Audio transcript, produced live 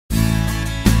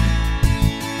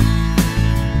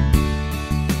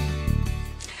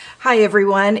Hi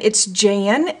everyone, it's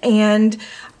Jan, and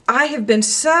I have been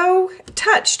so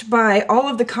touched by all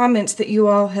of the comments that you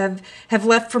all have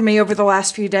left for me over the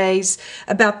last few days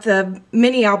about the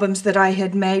mini albums that I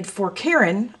had made for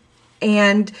Karen,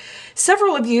 and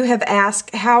several of you have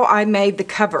asked how I made the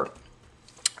cover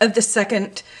of the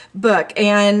second book,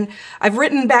 and I've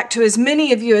written back to as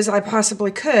many of you as I possibly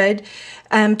could,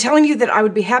 telling you that I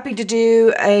would be happy to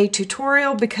do a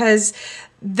tutorial because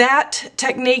that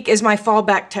technique is my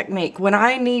fallback technique. When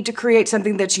I need to create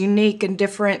something that's unique and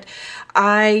different,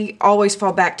 I always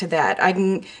fall back to that. I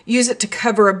can use it to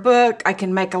cover a book, I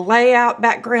can make a layout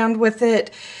background with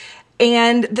it,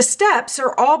 and the steps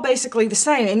are all basically the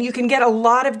same, and you can get a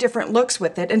lot of different looks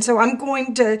with it. And so I'm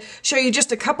going to show you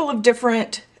just a couple of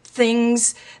different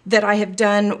things that I have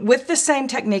done with the same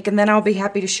technique, and then I'll be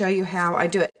happy to show you how I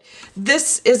do it.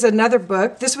 This is another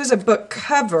book. This was a book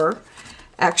cover,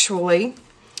 actually,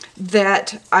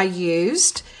 that I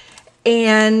used,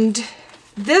 and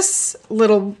this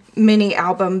little mini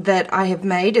album that I have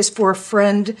made is for a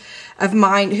friend of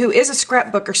mine who is a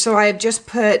scrapbooker, so I have just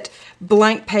put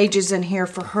blank pages in here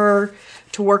for her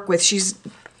to work with. She's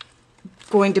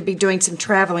going to be doing some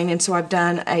traveling, and so I've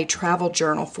done a travel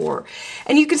journal for her.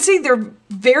 And you can see they're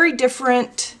very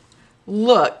different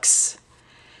looks,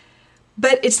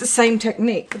 but it's the same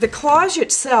technique. The collage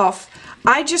itself,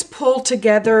 I just pulled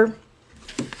together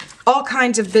all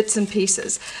kinds of bits and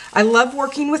pieces. I love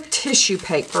working with tissue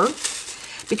paper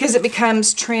because it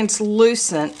becomes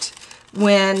translucent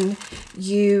when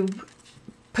you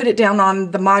put it down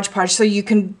on the Mod Podge, so you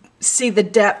can see the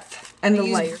depth and the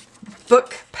layer.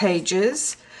 Book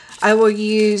pages. I will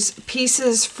use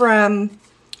pieces from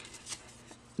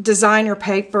designer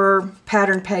paper,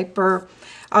 pattern paper.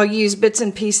 I'll use bits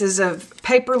and pieces of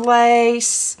paper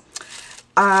lace.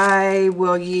 I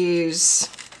will use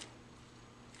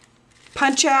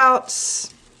punch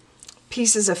outs,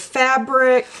 pieces of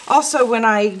fabric. Also, when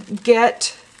I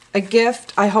get a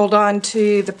gift, I hold on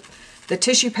to the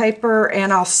tissue paper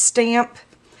and I'll stamp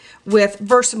with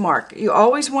Versamark. You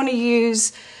always want to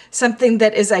use something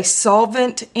that is a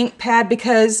solvent ink pad,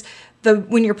 because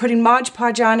when you're putting Mod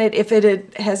Podge on it, if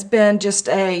it has been just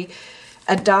a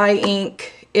dye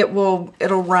ink, it'll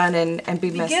run and be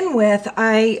messy. To begin with,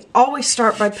 I always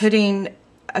start by putting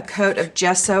a coat of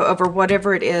gesso over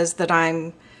whatever it is that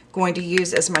I'm going to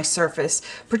use as my surface,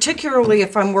 particularly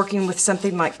if I'm working with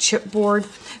something like chipboard,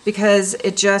 because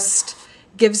it just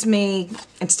gives me,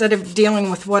 instead of dealing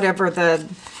with whatever the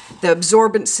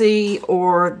absorbency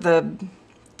or the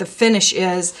finish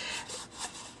is,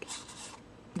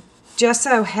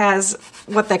 gesso has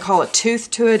what they call a tooth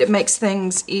to it. It makes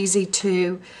things easy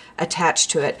to attach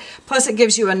to it. Plus it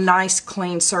gives you a nice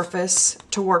clean surface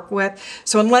to work with.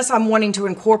 So unless I'm wanting to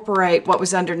incorporate what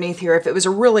was underneath here, if it was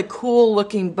a really cool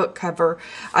looking book cover,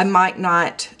 I might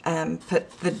not put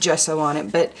the gesso on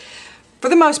it, but for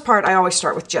the most part I always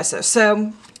start with gesso.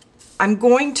 So I'm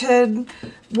going to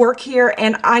work here,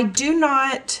 and I do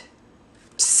not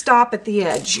stop at the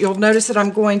edge. You'll notice that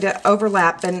I'm going to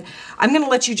overlap, and I'm going to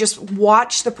let you just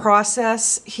watch the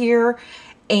process here,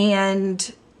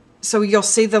 and so you'll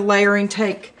see the layering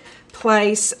take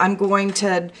place. I'm going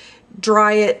to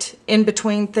dry it in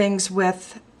between things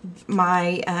with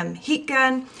my heat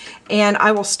gun, and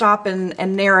I will stop and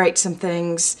narrate some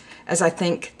things as I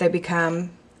think they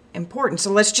become important.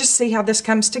 So let's just see how this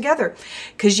comes together,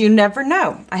 because you never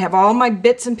know. I have all my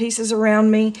bits and pieces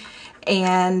around me,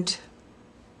 and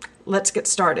let's get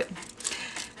started.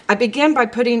 I begin by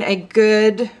putting a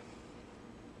good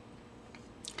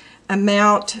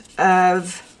amount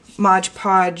of Mod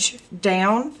Podge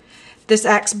down. This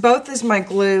acts both as my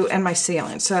glue and my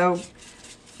sealant. So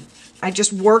I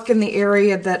just work in the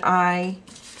area that I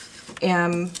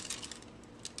am,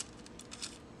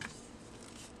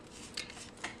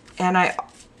 and I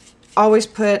always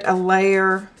put a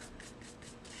layer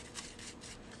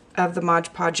of the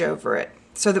Mod Podge over it,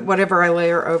 so that whatever I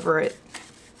layer over it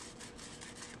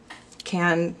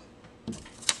can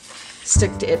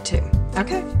stick to it too.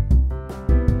 Okay.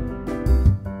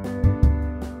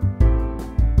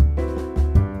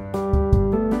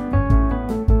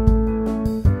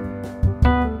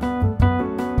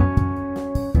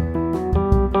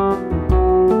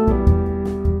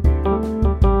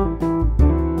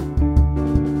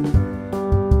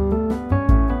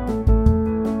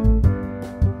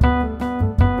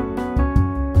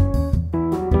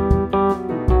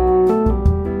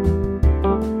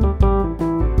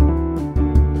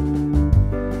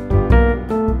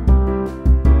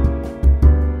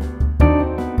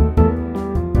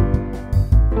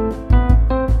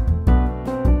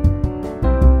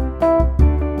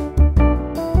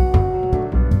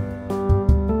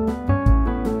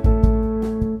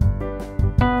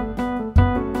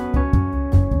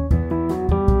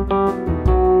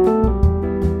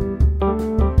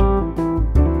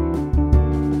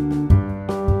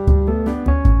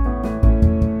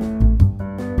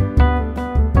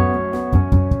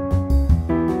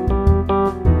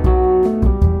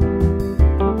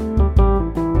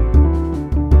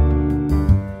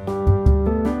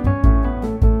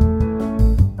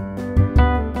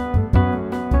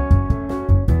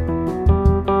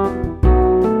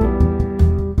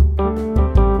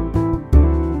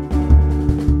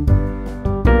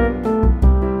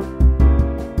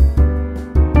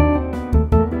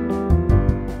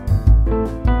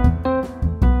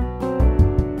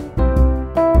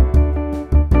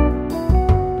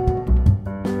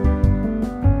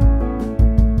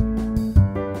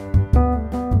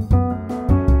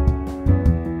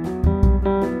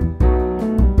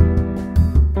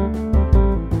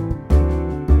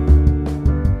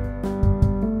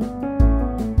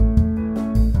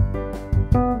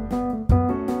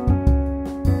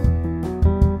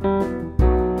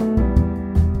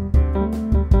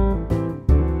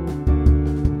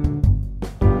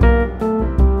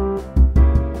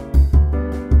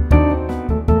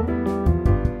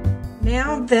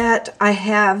 that I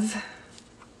have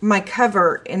my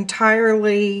cover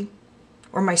entirely,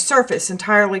 or my surface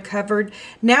entirely covered,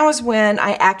 now is when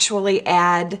I actually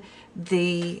add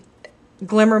the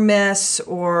glimmer mist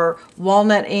or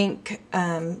walnut ink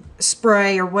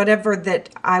spray or whatever that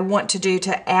I want to do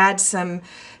to add some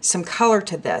color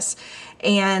to this.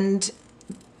 And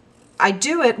I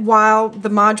do it while the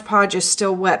Mod Podge is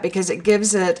still wet because it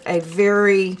gives it a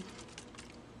very,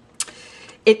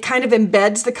 it kind of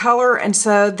embeds the color, and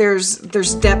so there's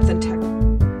depth and texture.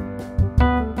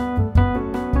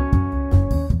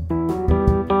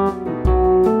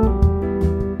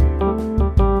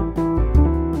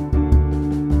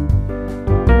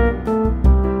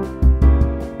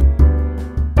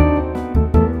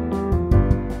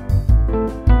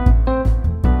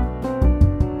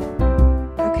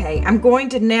 I'm going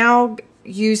to now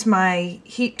use my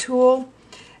heat tool,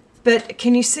 but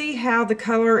can you see how the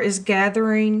color is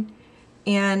gathering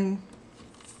in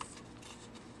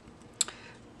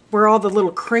where all the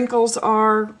little crinkles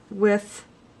are with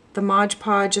the Mod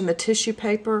Podge and the tissue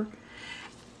paper?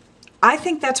 I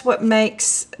think that's what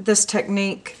makes this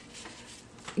technique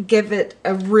give it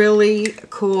a really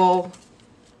cool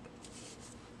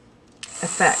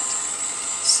effect.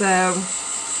 So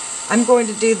I'm going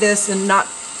to do this and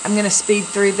I'm going to speed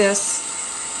through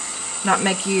this, not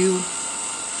make you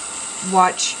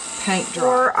watch paint dry.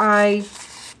 Before I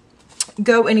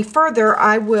go any further,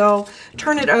 I will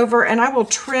turn it over and I will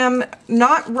trim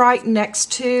not right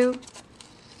next to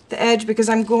the edge because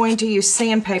I'm going to use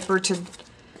sandpaper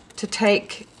to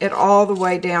take it all the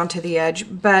way down to the edge.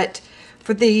 But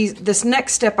for this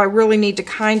next step, I really need to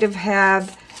kind of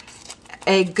have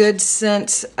a good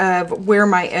sense of where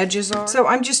my edges are. So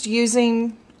I'm just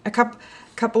using a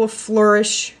couple of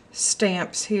flourish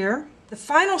stamps here. The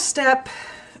final step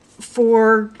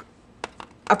for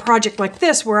a project like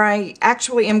this, where I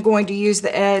actually am going to use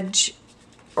the edge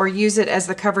or use it as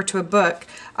the cover to a book,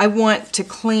 I want to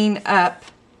clean up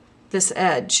this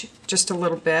edge just a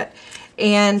little bit.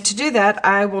 And to do that,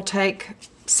 I will take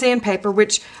sandpaper,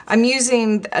 which I'm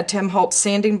using a Tim Holtz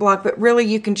sanding block, but really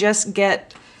you can just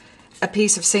get a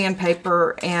piece of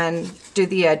sandpaper and do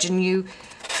the edge, and you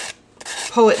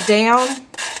pull it down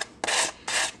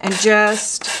and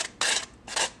just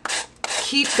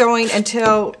keep going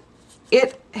until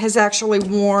it has actually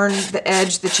worn the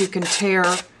edge that you can tear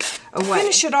away. To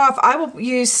finish it off, I will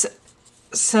use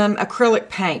some acrylic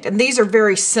paint, and these are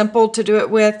very simple to do it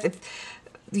with.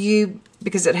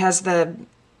 Because it has the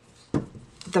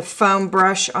foam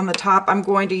brush on the top, I'm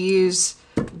going to use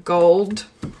gold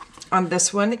on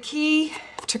this one. The key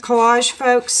to collage,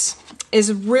 folks,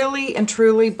 is really and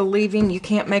truly believing you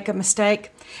can't make a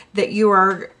mistake, that you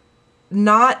are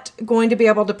not going to be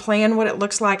able to plan what it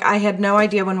looks like. I had no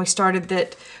idea when we started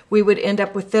that we would end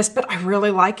up with this, but I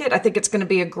really like it. I think it's going to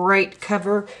be a great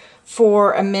cover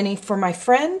for a mini for my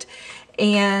friend,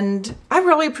 and I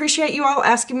really appreciate you all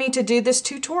asking me to do this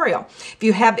tutorial. If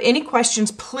you have any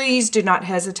questions, please do not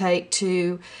hesitate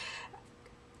to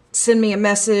send me a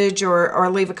message or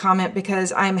leave a comment,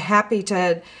 because I'm happy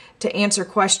to answer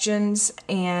questions,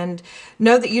 and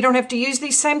know that you don't have to use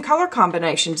these same color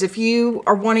combinations. If you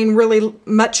are wanting really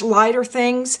much lighter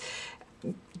things,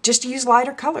 just use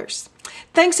lighter colors.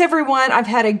 Thanks everyone. I've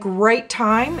had a great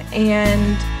time,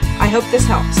 and I hope this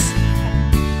helps.